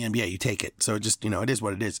job in the NBA, you take it. So just, you know, it is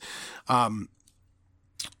what it is. I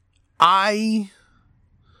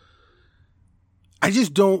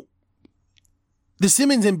just don't. The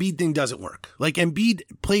Simmons Embiid thing doesn't work. Like, Embiid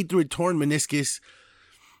played through a torn meniscus.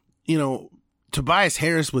 You know, Tobias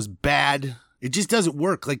Harris was bad. It just doesn't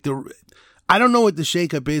work. Like, I don't know what the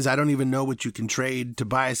shakeup is. I don't even know what you can trade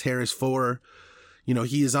Tobias Harris for. You know,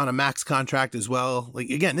 he is on a max contract as well.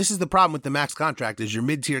 Like, again, this is the problem with the max contract is your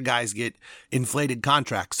mid-tier guys get inflated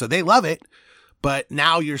contracts. So they love it, but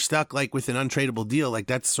now you're stuck, like, with an untradeable deal. Like,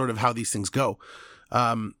 that's sort of how these things go.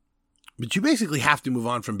 But you basically have to move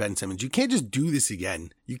on from Ben Simmons. You can't just do this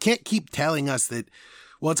again. You can't keep telling us that,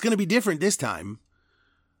 well, it's going to be different this time,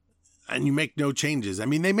 and you make no changes. I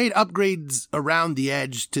mean, they made upgrades around the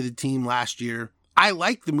edge to the team last year. I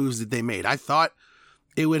like the moves that they made. I thought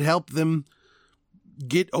it would help them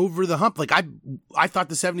get over the hump. Like, I thought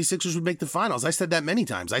the 76ers would make the finals. I said that many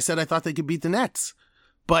times. I said I thought they could beat the Nets.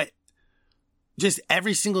 But just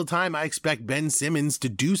every single time I expect Ben Simmons to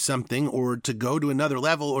do something or to go to another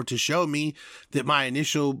level or to show me that my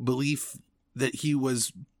initial belief that he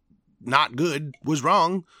was not good was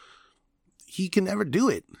wrong, he can never do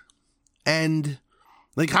it. And,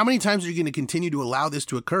 like, how many times are you going to continue to allow this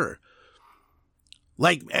to occur?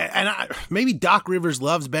 Like, maybe Doc Rivers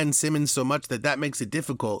loves Ben Simmons so much that makes it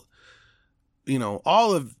difficult. You know,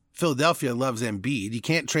 all of Philadelphia loves Embiid. You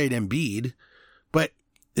can't trade Embiid. But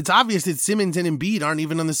it's obvious that Simmons and Embiid aren't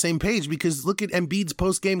even on the same page because look at Embiid's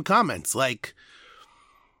post-game comments. Like,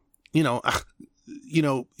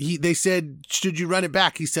 they said, should you run it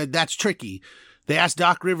back? He said, that's tricky. They asked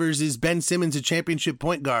Doc Rivers, is Ben Simmons a championship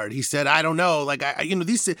point guard? He said, I don't know. Like,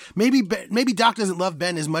 maybe Doc doesn't love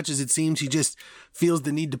Ben as much as it seems. He just feels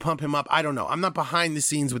the need to pump him up. I don't know. I'm not behind the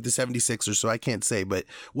scenes with the 76ers, so I can't say. But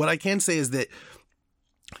what I can say is that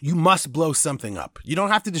you must blow something up. You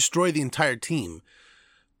don't have to destroy the entire team,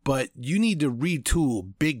 but you need to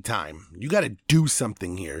retool big time. You got to do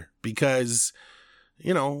something here because,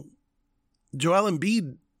 you know, Joel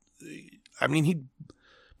Embiid, I mean, he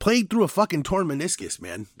played through a fucking torn meniscus,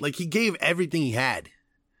 man. Like, he gave everything he had.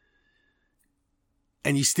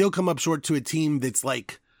 And you still come up short to a team that's,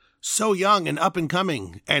 like, so young and up and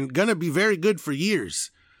coming and gonna be very good for years.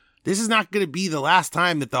 This is not gonna be the last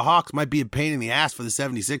time that the Hawks might be a pain in the ass for the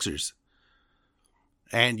 76ers.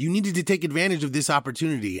 And you needed to take advantage of this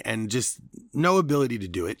opportunity and just no ability to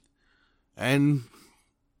do it. And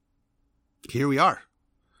here we are.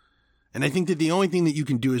 And I think that the only thing that you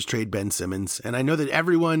can do is trade Ben Simmons. And I know that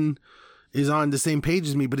everyone is on the same page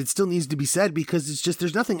as me, but it still needs to be said because it's just,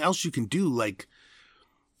 there's nothing else you can do. Like,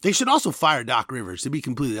 they should also fire Doc Rivers, to be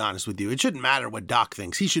completely honest with you. It shouldn't matter what Doc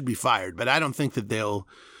thinks. He should be fired, but I don't think that they'll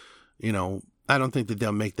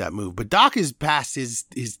make that move. But Doc is past his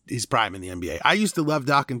prime in the NBA. I used to love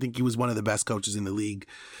Doc and think he was one of the best coaches in the league.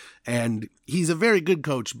 And he's a very good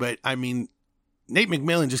coach, but I mean, Nate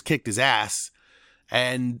McMillan just kicked his ass.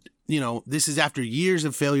 And, you know, this is after years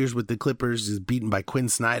of failures with the Clippers, is beaten by Quinn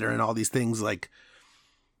Snyder and all these things. Like,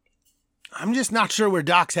 I'm just not sure where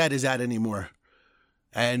Doc's head is at anymore.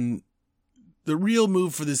 And the real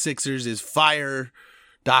move for the Sixers is fire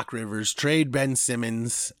Doc Rivers, trade Ben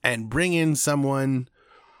Simmons, and bring in someone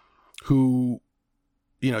who,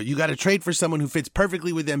 you know, you got to trade for someone who fits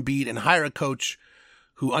perfectly with Embiid and hire a coach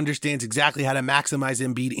who understands exactly how to maximize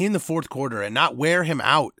Embiid in the fourth quarter and not wear him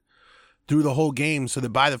out through the whole game so that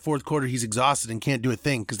by the fourth quarter he's exhausted and can't do a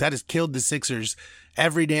thing, because that has killed the Sixers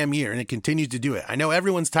every damn year and it continues to do it. I know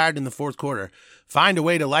everyone's tired in the fourth quarter. Find a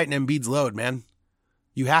way to lighten Embiid's load, man.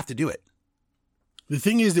 You have to do it. The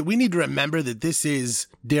thing is that we need to remember that this is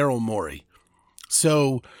Daryl Morey.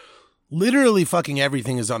 So literally fucking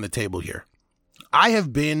everything is on the table here. I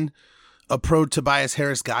have been a pro Tobias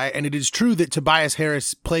Harris guy, and it is true that Tobias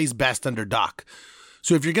Harris plays best under Doc.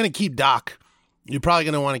 So if you're going to keep Doc, you're probably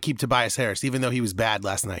going to want to keep Tobias Harris, even though he was bad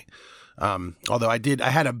last night. Although I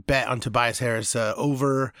had a bet on Tobias Harris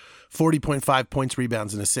over 40.5 points,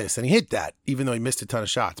 rebounds, and assists, and he hit that, even though he missed a ton of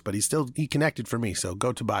shots. But he connected for me, so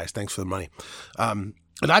go Tobias. Thanks for the money. And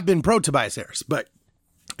I've been pro Tobias Harris, but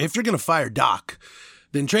if you're going to fire Doc,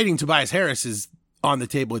 then trading Tobias Harris is on the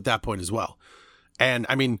table at that point as well. And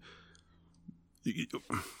I mean,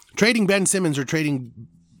 trading Ben Simmons or trading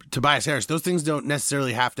Tobias Harris, those things don't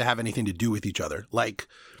necessarily have to have anything to do with each other. Like,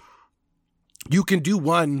 you can do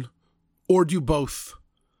one or do both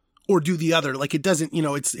or do the other. Like, it doesn't,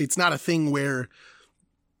 it's not a thing where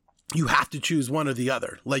you have to choose one or the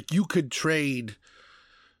other. Like, you could trade,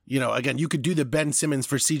 again, you could do the Ben Simmons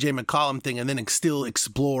for CJ McCollum thing and then still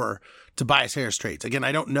explore Tobias Harris trades. Again,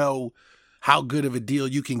 I don't know how good of a deal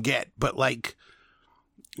you can get, but like,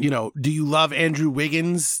 do you love Andrew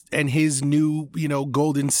Wiggins and his new,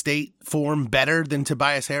 Golden State form better than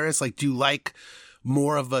Tobias Harris? Like, do you like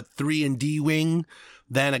more of a 3-and-D wing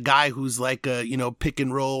than a guy who's like a, pick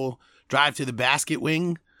and roll, drive to the basket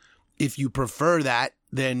wing? If you prefer that,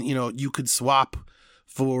 then, you could swap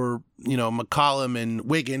for, McCollum and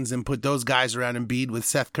Wiggins and put those guys around Embiid with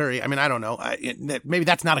Seth Curry. I mean, I don't know. Maybe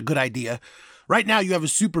that's not a good idea. Right now, you have a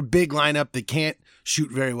super big lineup that can't shoot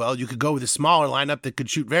very well. You could go with a smaller lineup that could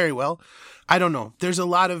shoot very well. I don't know. There's a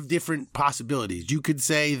lot of different possibilities. You could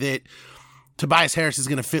say that Tobias Harris is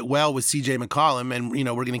going to fit well with CJ McCollum and,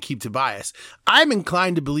 we're going to keep Tobias. I'm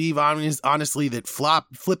inclined to believe, honestly, that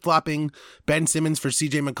flip-flopping Ben Simmons for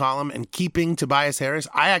CJ McCollum and keeping Tobias Harris,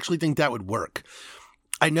 I actually think that would work.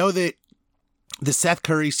 I know that the Seth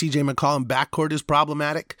Curry, CJ McCollum backcourt is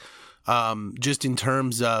problematic, just in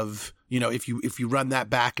terms of, if you run that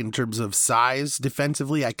back in terms of size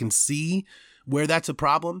defensively, I can see where that's a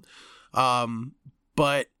problem.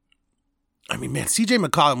 But I mean, man, CJ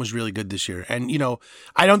McCollum was really good this year. And,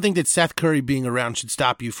 I don't think that Seth Curry being around should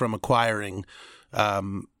stop you from acquiring,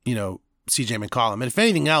 CJ McCollum. And if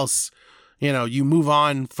anything else, you move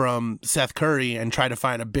on from Seth Curry and try to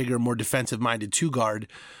find a bigger, more defensive-minded two-guard.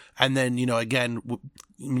 And then, again,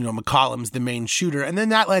 McCollum's the main shooter. And then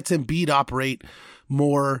that lets Embiid operate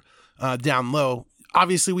more down low.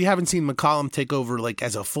 Obviously, we haven't seen McCollum take over like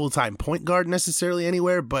as a full-time point guard necessarily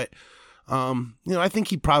anywhere, but I think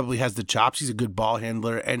he probably has the chops. He's a good ball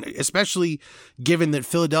handler, and especially given that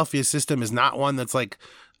Philadelphia's system is not one that's like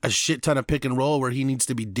a shit ton of pick and roll where he needs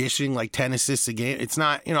to be dishing like 10 assists a game. It's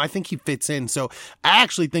not, I think he fits in. So I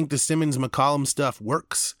actually think the Simmons McCollum stuff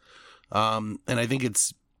works. And I think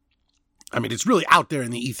it's really out there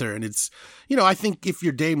in the ether, and it's, I think if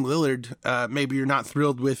you're Dame Lillard, maybe you're not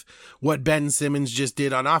thrilled with what Ben Simmons just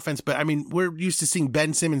did on offense, but I mean, we're used to seeing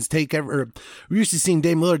Dame Lillard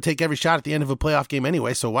take every shot at the end of a playoff game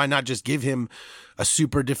anyway, so why not just give him a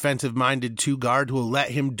super defensive-minded two guard who will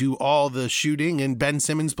let him do all the shooting and Ben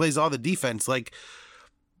Simmons plays all the defense? Like,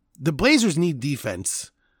 the Blazers need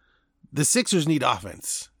defense. The Sixers need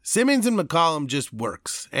offense. Simmons and McCollum just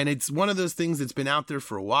works, and it's one of those things that's been out there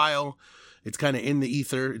for a while. It's kind of in the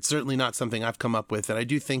ether. It's certainly not something I've come up with, and I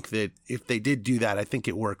do think that if they did do that, I think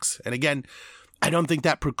it works. And again, I don't think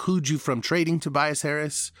that precludes you from trading Tobias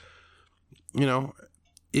Harris. I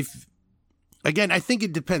think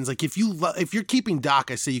it depends. Like, if you're keeping Doc,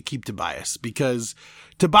 I say you keep Tobias, because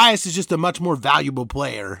Tobias is just a much more valuable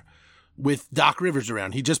player with Doc Rivers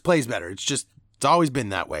around. He just plays better. It's always been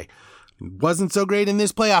that way. Wasn't so great in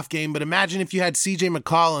this playoff game, but imagine if you had CJ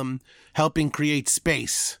McCollum helping create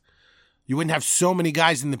space. You wouldn't have so many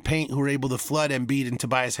guys in the paint who are able to flood Embiid and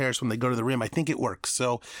Tobias Harris when they go to the rim. I think it works.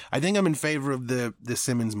 So I think I'm in favor of the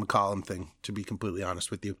Simmons McCollum thing, to be completely honest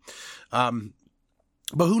with you.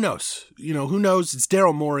 But who knows? Who knows? It's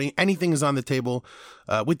Daryl Morey. Anything is on the table,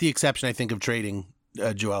 with the exception, I think, of trading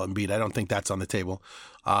Joel Embiid. I don't think that's on the table.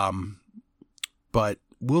 But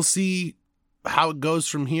we'll see how it goes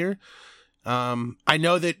from here. I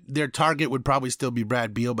know that their target would probably still be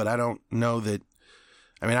Brad Beal, but I don't know that.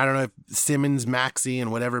 I don't know if Simmons, Maxey,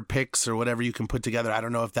 and whatever picks or whatever you can put together. I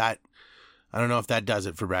don't know if that does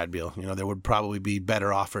it for Brad Beal. There would probably be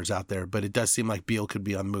better offers out there, but it does seem like Beal could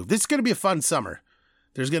be on the move. This is going to be a fun summer.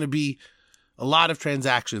 There's going to be a lot of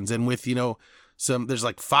transactions, and with, there's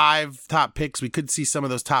like 5 top picks. We could see some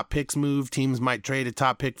of those top picks move. Teams might trade a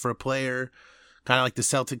top pick for a player, kind of like the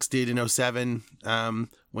Celtics did in 2007,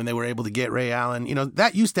 when they were able to get Ray Allen.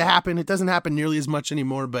 That used to happen. It doesn't happen nearly as much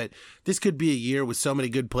anymore, but this could be a year with so many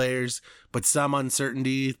good players, but some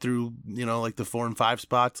uncertainty through, like the 4 and 5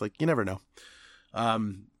 spots. Like, you never know.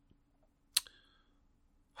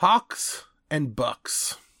 Hawks and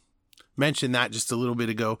Bucks. Mentioned that just a little bit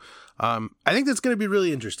ago. I think that's going to be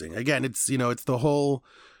really interesting. Again, it's, it's the whole,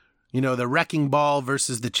 the wrecking ball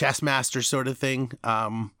versus the chess master sort of thing.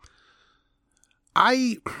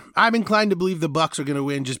 I'm inclined to believe the Bucks are going to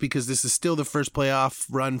win just because this is still the first playoff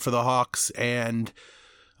run for the Hawks, and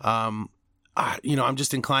I'm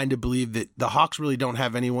just inclined to believe that the Hawks really don't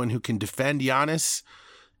have anyone who can defend Giannis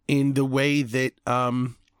in the way that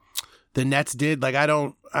the Nets did. Like I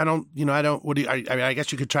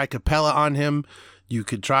guess you could try Capella on him. You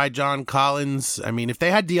could try John Collins. I mean, if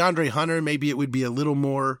they had DeAndre Hunter, maybe it would be a little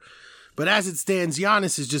more. But as it stands,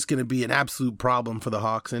 Giannis is just going to be an absolute problem for the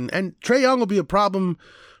Hawks. And Trae Young will be a problem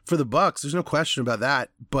for the Bucks. There's no question about that.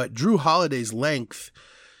 But Drew Holiday's length,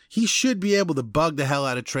 he should be able to bug the hell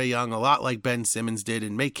out of Trae Young a lot like Ben Simmons did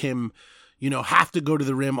and make him, have to go to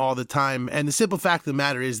the rim all the time. And the simple fact of the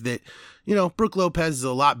matter is that, Brook Lopez is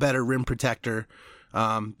a lot better rim protector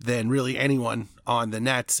than really anyone on the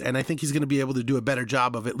Nets. And I think he's going to be able to do a better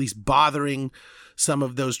job of at least bothering some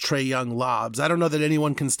of those Trae Young lobs. I don't know that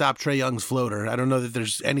anyone can stop Trae Young's floater. I don't know that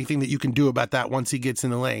there's anything that you can do about that once he gets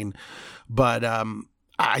in the lane. But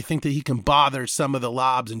I think that he can bother some of the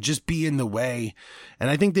lobs and just be in the way.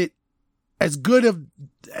 And I think that as good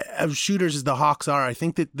of shooters as the Hawks are, I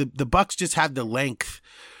think that the Bucks just have the length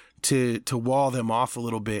to wall them off a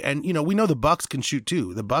little bit. And, we know the Bucks can shoot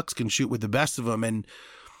too. The Bucks can shoot with the best of them. And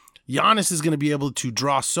Giannis is going to be able to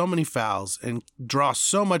draw so many fouls and draw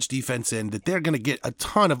so much defense in that they're going to get a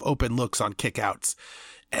ton of open looks on kickouts.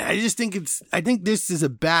 And I just think I think this is a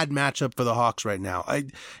bad matchup for the Hawks right now.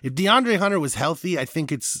 If DeAndre Hunter was healthy, I think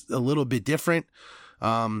it's a little bit different.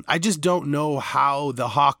 I just don't know how the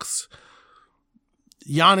Hawks,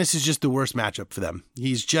 Giannis is just the worst matchup for them.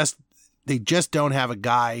 They just don't have a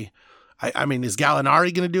guy. I mean, is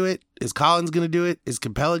Gallinari going to do it? Is Collins going to do it? Is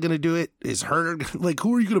Capella going to do it? Is Herter? Like,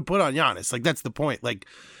 who are you going to put on Giannis? Like, that's the point. Like,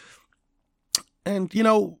 and,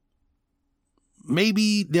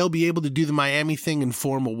 maybe they'll be able to do the Miami thing and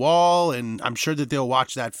form a wall. And I'm sure that they'll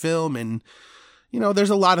watch that film. And,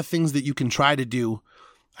 there's a lot of things that you can try to do.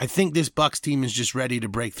 I think this Bucks team is just ready to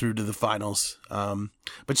break through to the finals.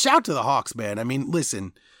 But shout to the Hawks, man. I mean,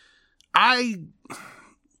 listen, I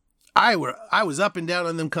was up and down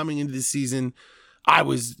on them coming into the season. I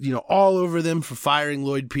was, all over them for firing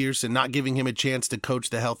Lloyd Pierce and not giving him a chance to coach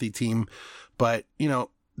the healthy team. But,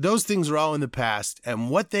 those things are all in the past. And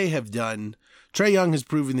what they have done, Trae Young has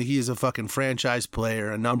proven that he is a fucking franchise player,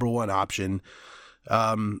 a number one option.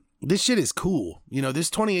 This shit is cool. This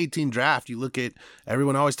 2018 draft, you look at,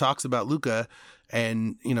 everyone always talks about Luka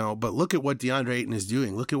and, but look at what DeAndre Ayton is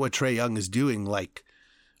doing. Look at what Trae Young is doing. Like,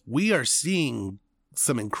 we are seeing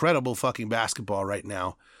some incredible fucking basketball right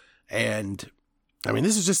now. And I mean,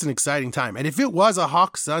 this is just an exciting time. And if it was a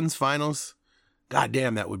Hawks Suns finals,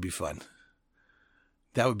 goddamn, that would be fun.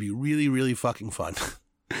 That would be really, really fucking fun.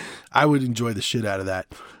 I would enjoy the shit out of that.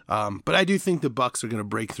 But I do think the Bucks are going to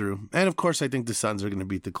break through. And of course, I think the Suns are going to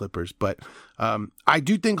beat the Clippers. But I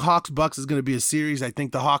do think Hawks Bucks is going to be a series. I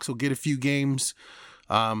think the Hawks will get a few games.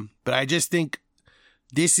 But I just think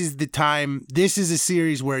this is the time. This is a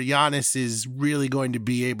series where Giannis is really going to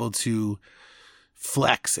be able to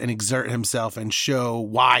flex and exert himself and show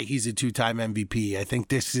why he's a two-time MVP. I think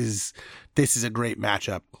this is a great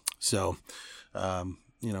matchup. So,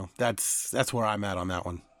 that's where I'm at on that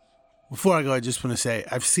one. Before I go, I just want to say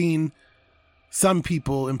I've seen some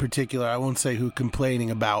people in particular, I won't say who,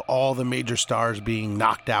 complaining about all the major stars being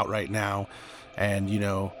knocked out right now. And,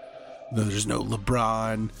 there's no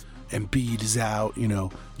LeBron. Embiid is out,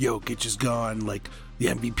 Jokic is gone, like the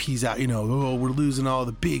MVP's out, we're losing all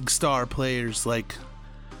the big star players. Like,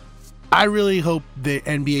 I really hope that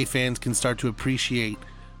NBA fans can start to appreciate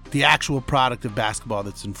the actual product of basketball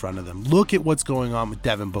that's in front of them. Look at what's going on with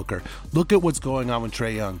Devin Booker. Look at what's going on with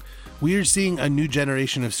Trae Young. We are seeing a new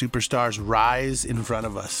generation of superstars rise in front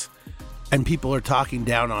of us, and people are talking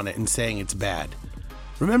down on it and saying it's bad.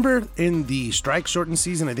 Remember in the strike-shortened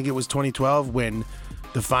season, I think it was 2012, when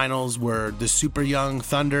the finals were the super young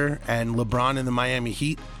Thunder and LeBron and the Miami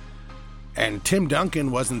Heat, and Tim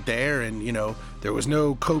Duncan wasn't there, and there was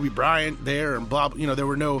no Kobe Bryant there, and blah, there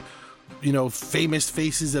were no famous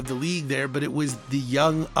faces of the league there, but it was the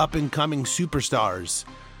young up and coming superstars,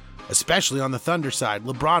 especially on the Thunder side.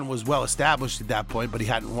 LeBron was well established at that point, but he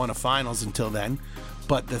hadn't won a finals until then.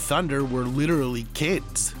 But the Thunder were literally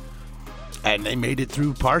kids. And they made it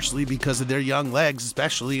through partially because of their young legs,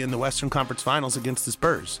 especially in the Western Conference Finals against the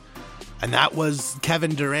Spurs. And that was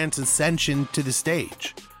Kevin Durant's ascension to the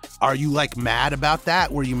stage. Are you mad about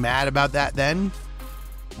that? Were you mad about that then?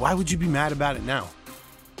 Why would you be mad about it now?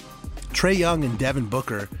 Trae Young and Devin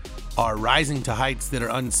Booker are rising to heights that are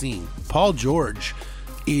unseen. Paul George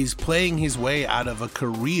is playing his way out of a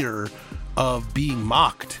career of being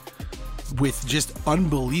mocked with just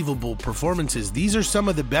unbelievable performances. These are some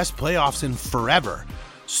of the best playoffs in forever.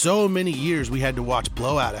 So many years we had to watch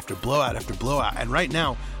blowout after blowout after blowout. And right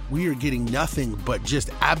now we are getting nothing but just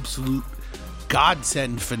absolute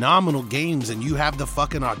godsend phenomenal games. And you have the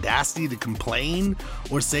fucking audacity to complain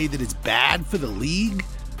or say that it's bad for the league?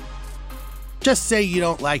 Just say you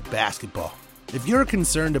don't like basketball. If you're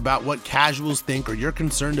concerned about what casuals think, or you're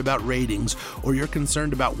concerned about ratings, or you're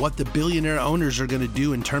concerned about what the billionaire owners are going to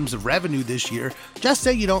do in terms of revenue this year, just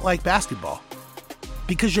say you don't like basketball.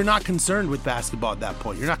 Because you're not concerned with basketball at that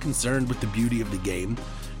point. You're not concerned with the beauty of the game.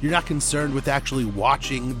 You're not concerned with actually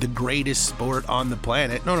watching the greatest sport on the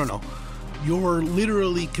planet. No. You're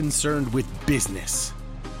literally concerned with business.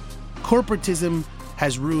 Corporatism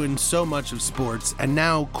has ruined so much of sports, and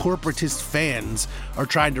now corporatist fans are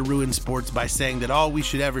trying to ruin sports by saying that all we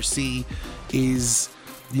should ever see is,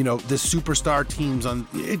 the superstar teams on.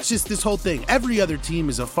 It's just this whole thing. Every other team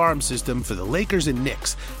is a farm system for the Lakers and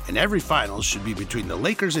Knicks, and every finals should be between the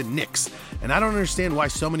Lakers and Knicks. And I don't understand why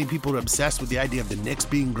so many people are obsessed with the idea of the Knicks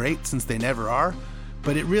being great, since they never are,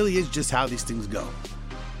 but it really is just how these things go.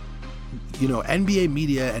 NBA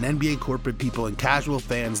media and NBA corporate people and casual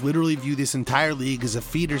fans literally view this entire league as a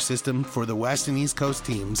feeder system for the West and East Coast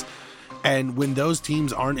teams. And when those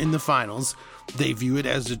teams aren't in the finals, they view it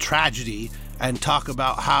as a tragedy and talk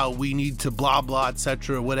about how we need to blah, blah,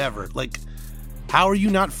 etc., whatever. Like, how are you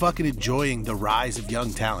not fucking enjoying the rise of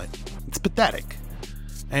young talent? It's pathetic.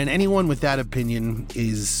 And anyone with that opinion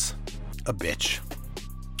is a bitch.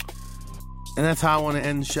 And that's how I want to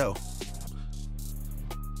end the show.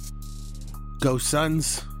 Go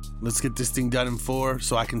Suns. Let's get this thing done in 4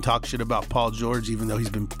 so I can talk shit about Paul George, even though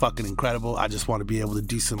he's been fucking incredible. I just want to be able to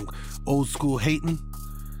do some old school hating.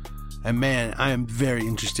 And man, I am very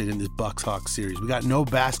interested in this Bucks-Hawks series. We got no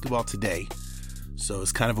basketball today, so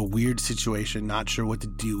it's kind of a weird situation. Not sure what to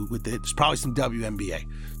do with it. There's probably some WNBA.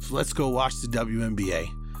 So let's go watch the WNBA.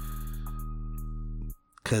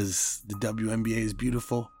 Because the WNBA is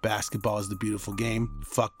beautiful. Basketball is the beautiful game.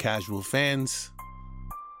 Fuck casual fans.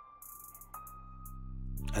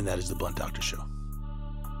 And that is the Blunt Doctor Show.